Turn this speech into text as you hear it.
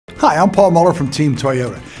Hi, I'm Paul Muller from Team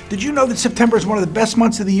Toyota. Did you know that September is one of the best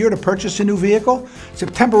months of the year to purchase a new vehicle?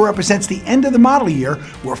 September represents the end of the model year,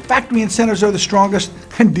 where factory incentives are the strongest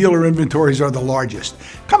and dealer inventories are the largest.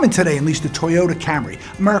 Come in today and lease the Toyota Camry,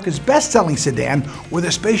 America's best-selling sedan, with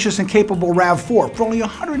a spacious and capable RAV4 for only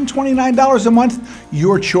 $129 a month,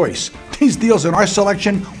 your choice. These deals in our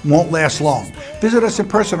selection won't last long. Visit us in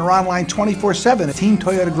person or online 24/7 at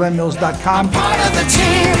TeamToyotaGlenmillscom. Part of the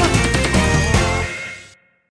team.